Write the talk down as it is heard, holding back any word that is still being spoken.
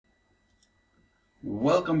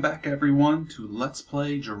Welcome back everyone to Let's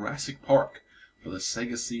Play Jurassic Park for the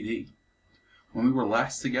Sega CD. When we were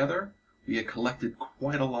last together, we had collected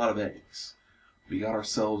quite a lot of eggs. We got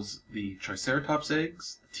ourselves the Triceratops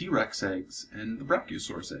eggs, the T-Rex eggs, and the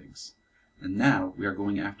Brachiosaurus eggs. And now we are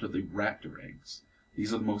going after the Raptor eggs.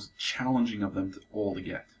 These are the most challenging of them all to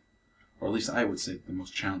get. Or at least I would say the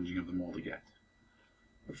most challenging of them all to get.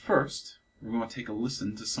 But first, we're going to take a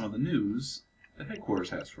listen to some of the news that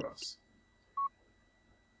Headquarters has for us.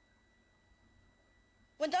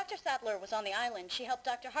 When Dr. Sattler was on the island, she helped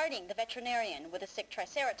Dr. Harding, the veterinarian, with a sick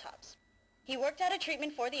Triceratops. He worked out a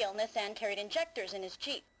treatment for the illness and carried injectors in his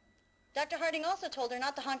Jeep. Dr. Harding also told her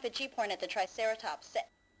not to honk the Jeep horn at the Triceratops, said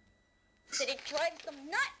it drives them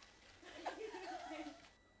nuts.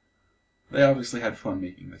 They obviously had fun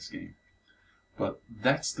making this game. But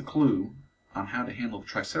that's the clue on how to handle the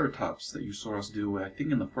Triceratops that you saw us do, I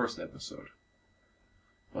think, in the first episode.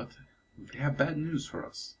 But they have bad news for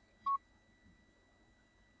us.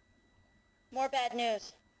 More bad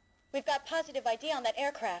news. We've got positive ID on that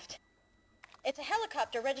aircraft. It's a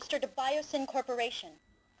helicopter registered to BioSyn Corporation.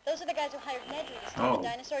 Those are the guys who hired Nedry to steal the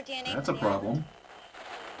dinosaur DNA that's from a the problem. island.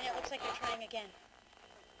 Yeah, it looks like they're trying again.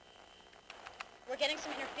 We're getting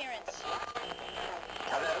some interference.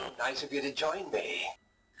 Hello, nice of you to join me.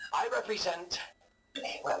 I represent...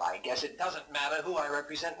 Well, I guess it doesn't matter who I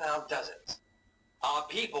represent now, does it? Our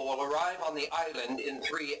people will arrive on the island in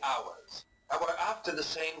 3 hours. And we're after the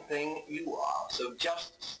same thing you are, so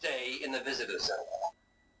just stay in the visitor center.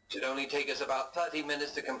 Should only take us about 30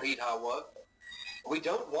 minutes to complete our work. We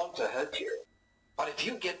don't want to hurt you, but if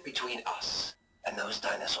you get between us and those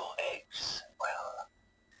dinosaur eggs, well,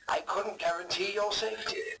 I couldn't guarantee your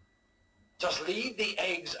safety. Just leave the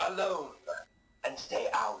eggs alone and stay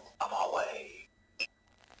out of our way.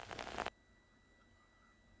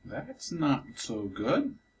 That's not so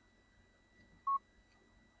good.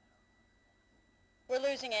 We're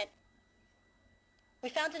losing it. We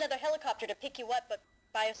found another helicopter to pick you up, but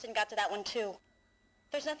BioSyn got to that one too.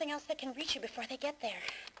 There's nothing else that can reach you before they get there.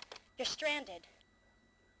 You're stranded.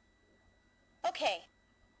 Okay.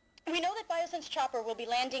 We know that BioSyn's chopper will be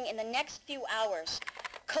landing in the next few hours.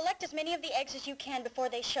 Collect as many of the eggs as you can before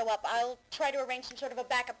they show up. I'll try to arrange some sort of a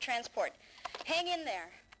backup transport. Hang in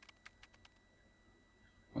there.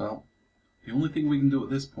 Well, the only thing we can do at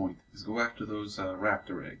this point is go after those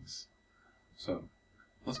Raptor eggs. So,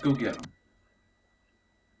 let's go get them.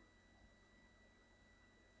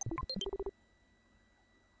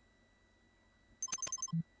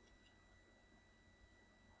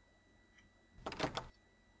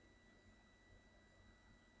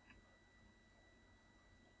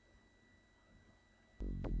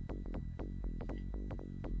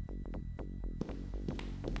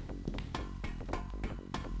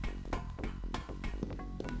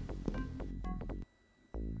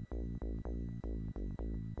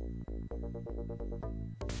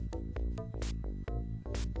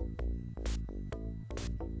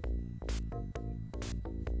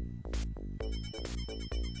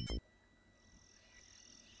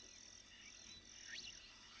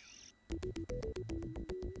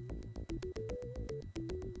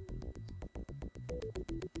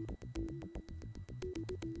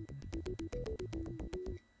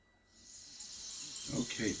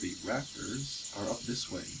 Okay, the Raptors are up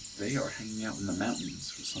this way. They are hanging out in the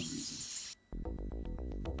mountains for some reason.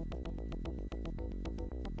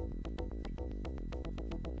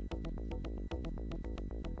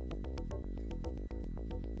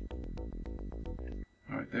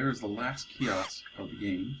 Alright, there's the last kiosk of the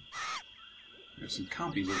game. There's some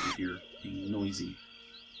compies over here being noisy.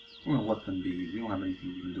 We're going to let them be. We don't have anything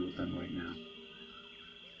we can do with them right now.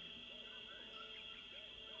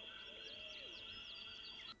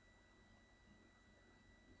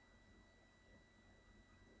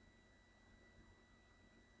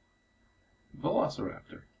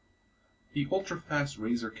 Velociraptor. The ultra-fast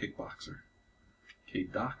razor kickboxer. Okay,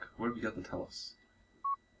 Doc, what have you got to tell us?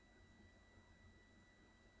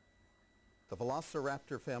 The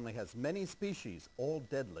Velociraptor family has many species, all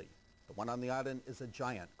deadly. The one on the island is a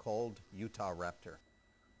giant called Utah Raptor.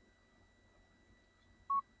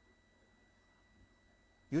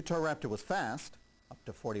 Utah Raptor was fast, up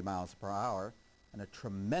to 40 miles per hour, and a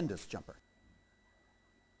tremendous jumper.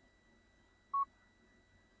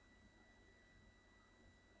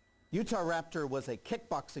 Utah Raptor was a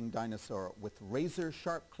kickboxing dinosaur with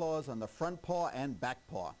razor-sharp claws on the front paw and back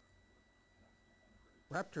paw.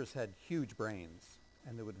 Raptors had huge brains,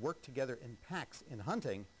 and they would work together in packs in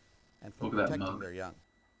hunting and for protecting their young.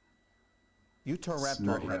 Utah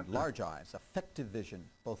Raptor had large eyes, effective vision.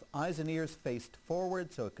 Both eyes and ears faced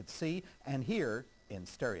forward so it could see and hear in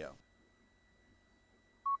stereo.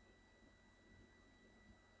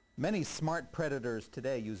 Many smart predators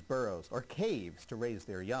today use burrows or caves to raise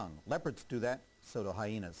their young. Leopards do that, so do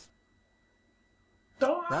hyenas.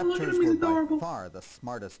 Oh, look at him, Raptors he's were adorable. by far the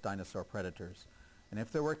smartest dinosaur predators. And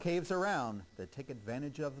if there were caves around, they'd take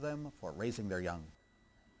advantage of them for raising their young.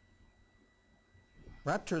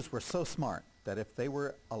 Raptors were so smart that if they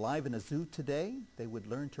were alive in a zoo today, they would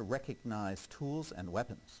learn to recognize tools and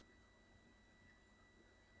weapons.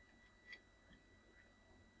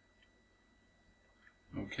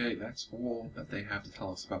 Okay, that's all that they have to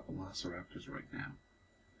tell us about velociraptors right now.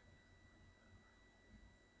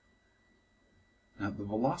 Now, the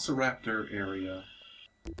velociraptor area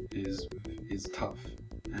is tough,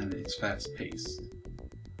 and it's fast-paced.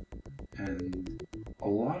 And a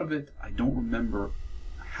lot of it, I don't remember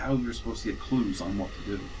how you're supposed to get clues on what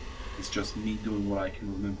to do. It's just me doing what I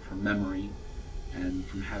can remember from memory and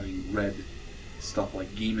from having read stuff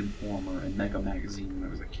like Game Informer and Mega Magazine when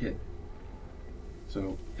I was a kid.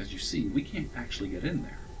 So, as you see, we can't actually get in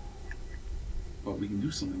there. But we can do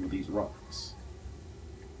something with these rocks.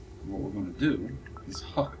 And what we're going to do is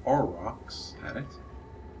huck our rocks at it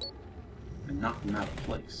and knock them out of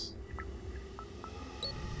place.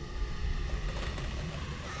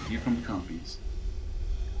 Here come the compies.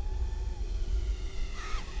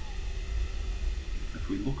 If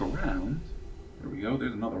we look around, there we go,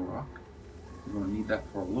 there's another rock. We're going to need that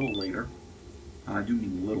for a little later. And I do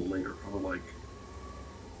mean a little later, probably like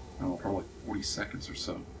 40 seconds or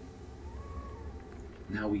so.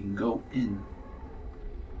 Now we can go in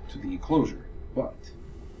to the enclosure, but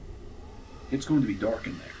it's going to be dark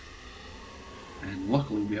in there. And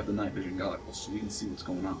luckily we have the night vision goggles so we can see what's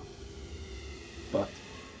going on. But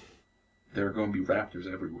there are going to be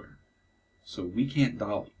raptors everywhere. So we can't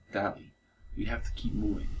dally. We have to keep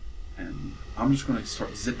moving. And I'm just going to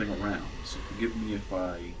start zipping around. So forgive me if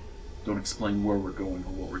I don't explain where we're going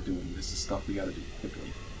or what we're doing. This is stuff we got to do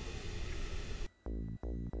quickly.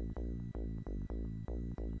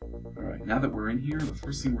 Alright, now that we're in here, the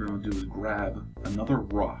first thing we're going to do is grab another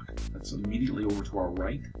rock that's immediately over to our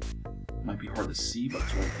right. It might be hard to see, but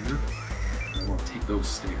it's right here. And we're going to take those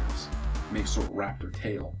stairs. Make sort of raptor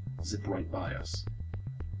tail zip right by us.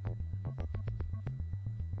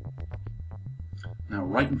 Now,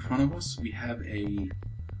 right in front of us, we have a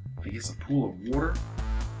pool of water.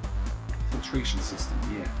 Filtration system,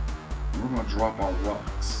 yeah. And we're going to drop our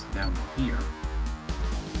rocks down here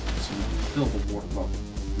so we can fill the water level,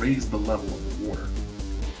 raise the level of the water,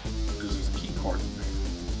 because there's a key card in there.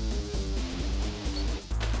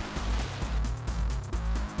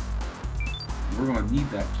 And we're going to need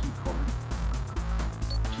that key card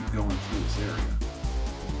to keep going through this area.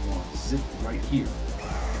 We're going to zip right here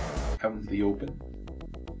out into the open.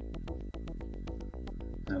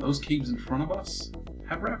 Now those caves in front of us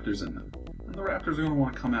have raptors in them, and the raptors are going to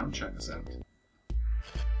want to come out and check us out.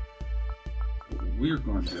 What we're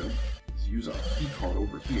going to do is use our key card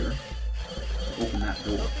over here to open that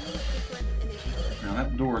door. Now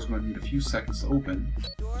that door is going to need a few seconds to open,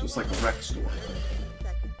 just like a rec store.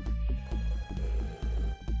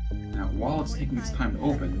 Now while it's taking its time to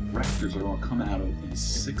open, raptors are going to come out of these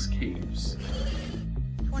 6 caves.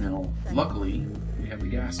 Now luckily, we have the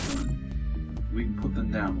gas gun. We can put them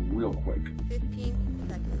down real quick. 15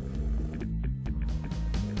 seconds.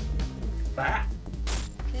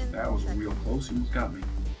 That was real close. He almost got me.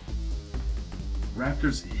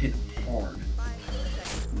 Raptors hit hard.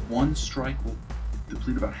 1 strike will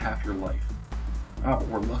deplete about half your life. Ah, but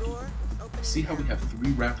we're lucky. See how we have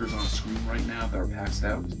 3 raptors on screen right now that are passed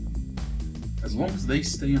out? As long as they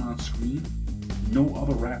stay on screen, no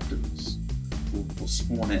other raptors will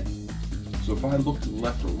spawn in. So if I look to the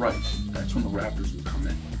left or right, that's when the raptors will come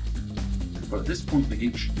in. But at this point, the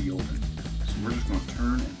gate should be open. So we're just going to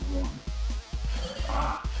turn and run.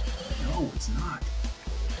 Ah, no, it's not.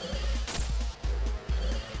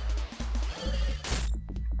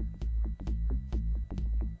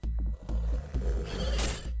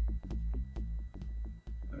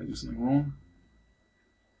 Did I do something wrong?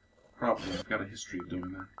 Probably. I've got a history of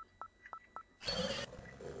doing that.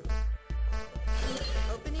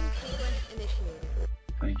 Opening sequence initiated.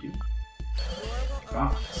 Thank you. Door will open.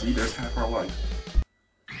 Ah, see, there's half our life.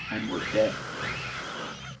 And we're dead.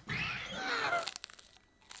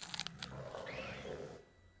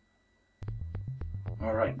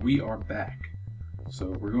 Alright, we are back. So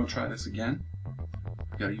we're going to try this again.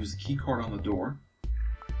 We got to use the key card on the door.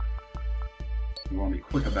 We want to be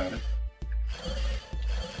quick about it.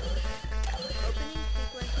 Opening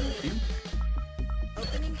sequence Thank you.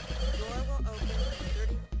 Opening. Door will open in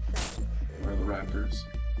 30 seconds. Where are the raptors?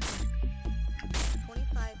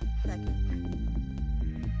 25 seconds.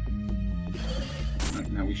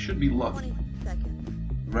 Right, now we should be lucky. 20 seconds.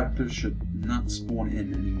 The Raptors should not spawn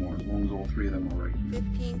in anymore as long as all three of them are right.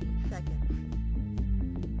 15 seconds.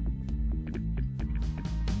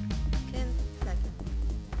 10 seconds.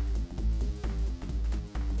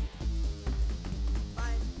 5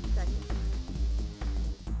 seconds.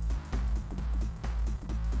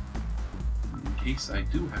 In case I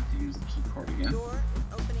do have to use the key card again. Door is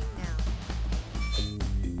opening now.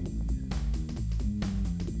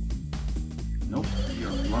 Nope, we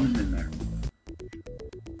are running in there.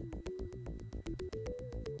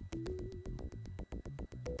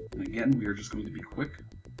 And again, we are just going to be quick.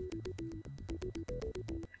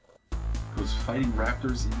 Because fighting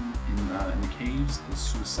raptors in the caves is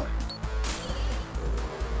suicidal.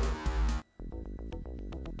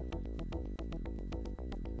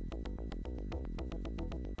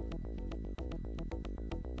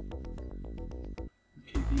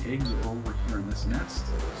 Okay, the eggs are over here in this nest,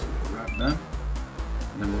 so we'll grab them.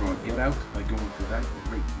 And then we're going to get out by going through that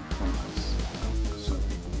right in front of us. So I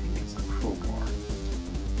think it's the crowbar.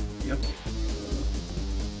 Yep.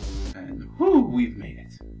 And whoo, we've made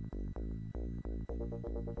it.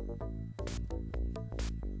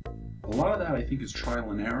 A lot of that I think is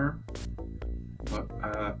trial and error, but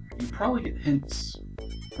you probably get hints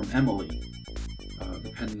from Emily,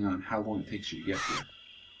 depending on how long it takes you to get here.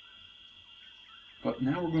 But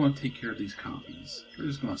now we're going to take care of these compies. We're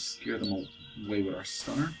just going to scare them away with our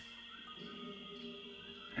stunner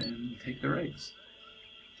and take their eggs.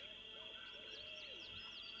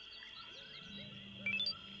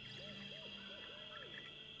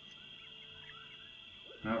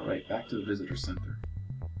 Alright, back to the visitor center.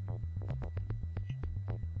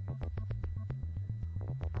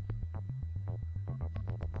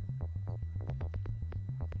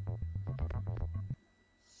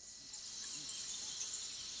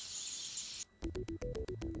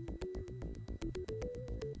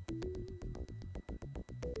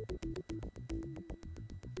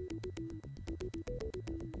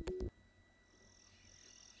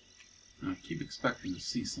 I keep expecting to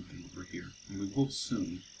see something over here, and we will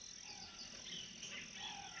soon.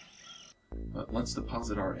 But let's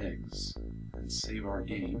deposit our eggs and save our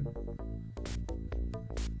game.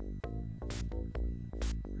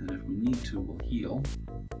 And if we need to, we'll heal.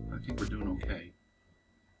 I think we're doing okay.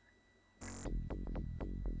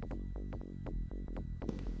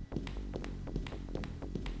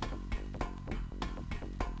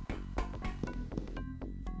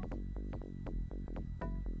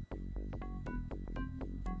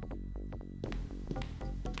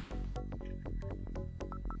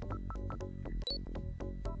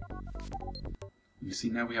 You see,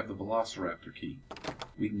 now we have the Velociraptor key.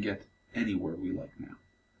 We can get anywhere we like now.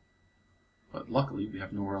 But luckily, we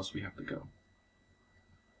have nowhere else we have to go.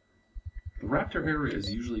 The Raptor area is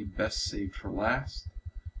usually best saved for last,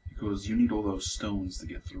 because you need all those stones to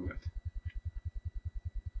get through it.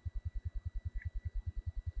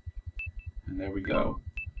 And there we go.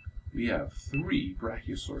 We have 3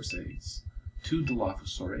 Brachiosaurus eggs, 2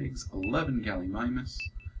 Dilophosaur eggs, 11 Gallimimus,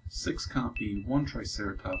 6 Compi, 1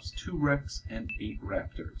 Triceratops, 2 Rex, and 8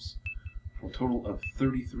 Raptors, for a total of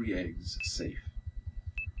 33 eggs safe.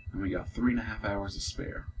 And we got 3.5 hours to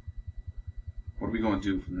spare. What are we going to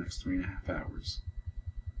do for the next 3.5 hours?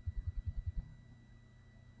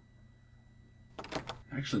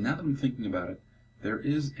 Actually, now that I'm thinking about it, there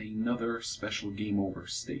is another special game over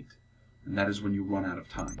state, and that is when you run out of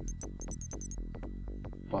time.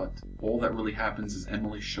 But all that really happens is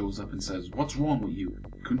Emily shows up and says, "What's wrong with you?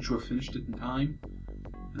 Couldn't you have finished it in time?"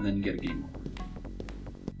 And then you get a game over.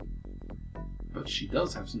 But she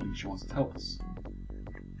does have something she wants to tell us.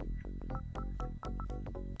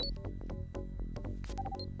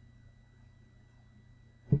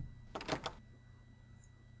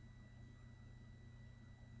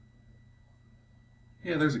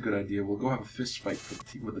 Yeah, there's a good idea. We'll go have a fist fight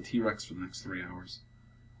with the T-Rex for the next 3 hours.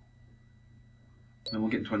 Then we'll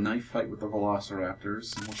get into a knife fight with the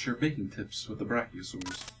Velociraptors, and we'll share baking tips with the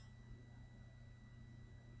Brachiosaurs.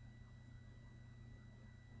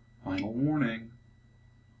 Final warning.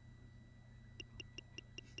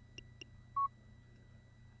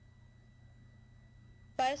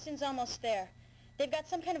 BioSyn's almost there. They've got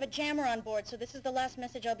some kind of a jammer on board, so this is the last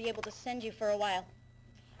message I'll be able to send you for a while.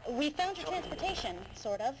 We found your transportation,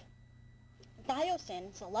 sort of.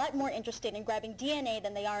 BioSyn's a lot more interested in grabbing DNA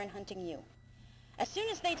than they are in hunting you. As soon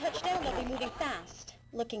as they touch down, they'll be moving fast,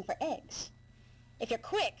 looking for eggs. If you're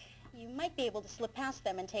quick, you might be able to slip past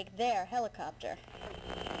them and take their helicopter.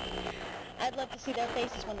 I'd love to see their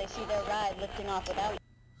faces when they see their ride lifting off without you.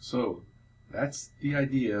 So, that's the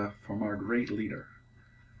idea from our great leader.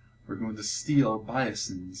 We're going to steal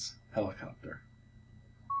BioSyn's helicopter.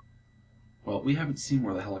 Well, we haven't seen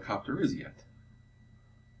where the helicopter is yet.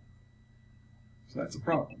 So that's a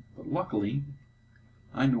problem. But luckily,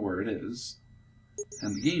 I know where it is,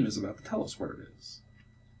 and the game is about to tell us where it is.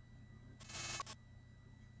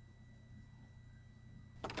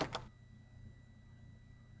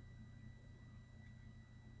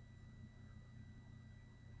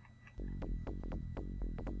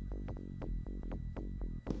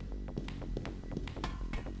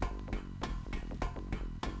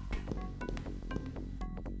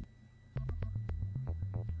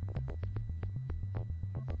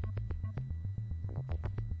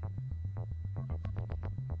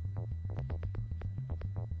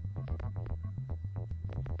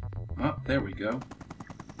 Oh, there we go.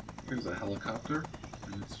 Here's a helicopter,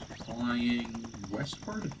 and it's flying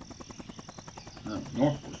westward? No,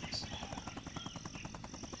 northwards.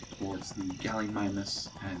 Towards the Gallimimus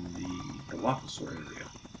and the dinosaur area.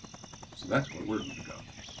 So that's where we're going to go.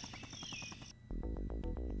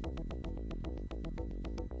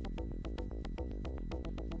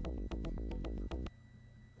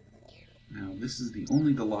 Now, this is the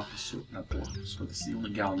only Dilophosaur, not Dilophosaur, this is the only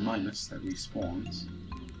Gallimimus that respawns.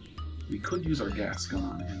 We could use our gas gun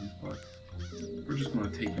on him, but we're just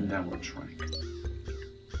going to take him down with a trank.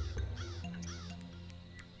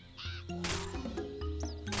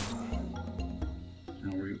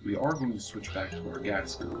 Now we are going to switch back to our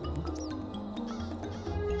gas gun.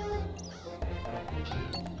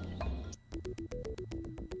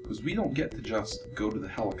 Because we don't get to just go to the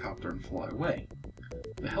helicopter and fly away.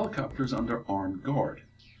 The helicopter is under armed guard.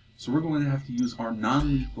 So we're going to have to use our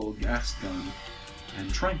non-lethal gas gun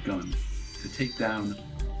and trank gun to take down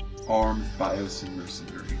armed BioSyn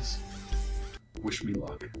mercenaries. Wish me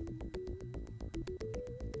luck.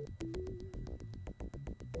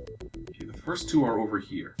 Okay, the first two are over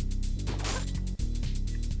here.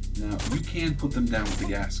 Now, you can put them down with the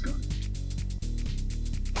gas gun.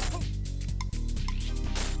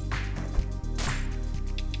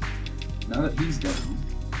 Now that he's down,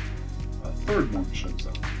 a third one shows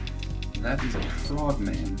up. And that is a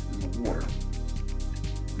frogman in the water.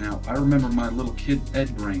 Now, I remember my little kid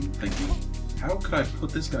Ed brain thinking, how could I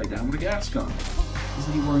put this guy down with a gas gun?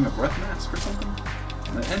 Isn't he wearing a breath mask or something?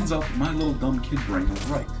 And it ends up my little dumb kid brain was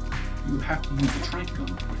right. You have to use the trank gun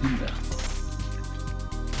to put him down.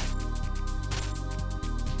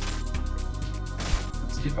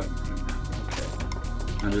 Let's see if I can put him down.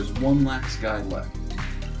 Okay. Now there's one last guy left.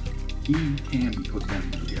 He can be put down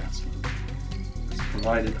with the gas gun. That's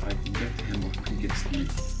provided I can get to him before he gets to me.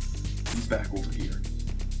 He's back over here.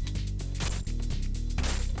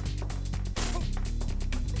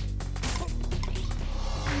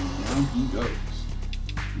 Down he goes.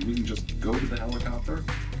 And we can just go to the helicopter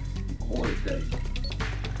and call it a day.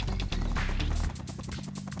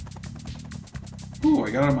 Ooh,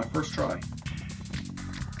 I got it on my first try.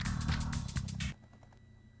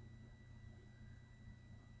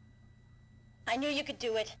 I knew you could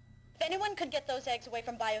do it. If anyone could get those eggs away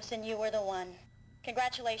from BioSyn, you were the one.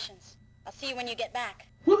 Congratulations. I'll see you when you get back.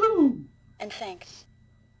 Woohoo! And thanks.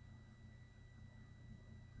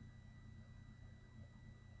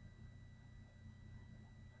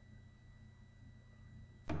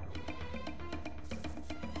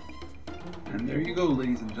 And there you go,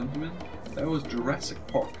 ladies and gentlemen. That was Jurassic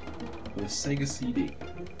Park for the Sega CD.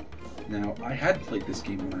 Now, I had played this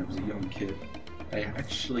game when I was a young kid. I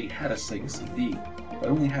actually had a Sega CD, but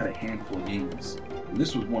I only had a handful of games, and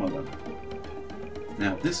this was one of them.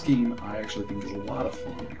 Now, this game I actually think is a lot of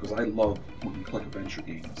fun because I love point-and-click adventure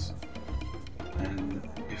games. And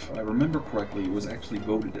if I remember correctly, it was actually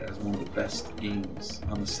voted as one of the best games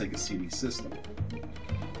on the Sega CD system.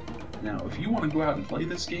 Now, if you want to go out and play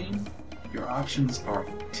this game, your options are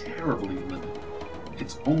terribly limited.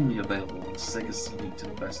 It's only available on the Sega CD to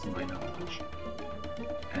the best of my knowledge.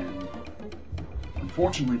 And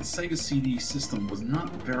unfortunately, the Sega CD system was not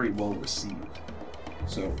very well received.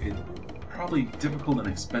 So it's probably difficult and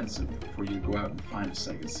expensive for you to go out and find a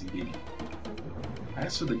Sega CD.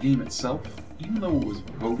 As for the game itself, even though it was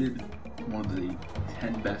voted one of the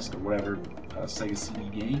 10 best or whatever Sega CD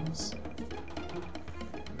games,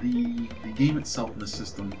 the game itself and the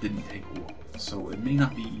system didn't take a while, so it may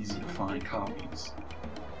not be easy to find copies.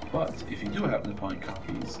 But if you do happen to find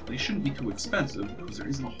copies, they shouldn't be too expensive because there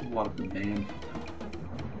isn't a whole lot of demand for them.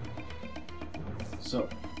 So,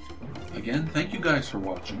 again, thank you guys for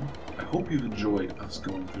watching. I hope you've enjoyed us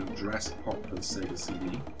going through Jurassic Park for the Sega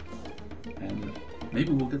CD, and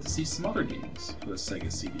maybe we'll get to see some other games for the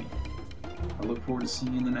Sega CD. I look forward to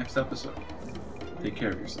seeing you in the next episode. Take care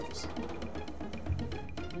of yourselves.